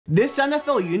This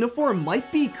NFL uniform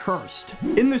might be cursed.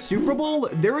 In the Super Bowl,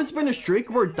 there has been a streak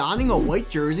where donning a white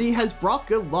jersey has brought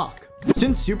good luck.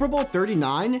 Since Super Bowl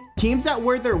 39, teams that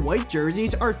wear their white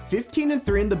jerseys are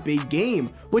 15-3 in the big game,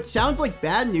 which sounds like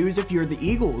bad news if you're the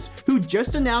Eagles, who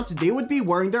just announced they would be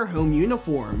wearing their home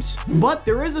uniforms. But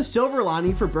there is a silver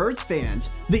lining for Birds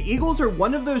fans. The Eagles are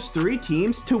one of those 3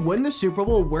 teams to win the Super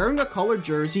Bowl wearing a colored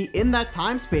jersey in that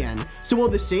time span. So will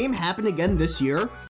the same happen again this year?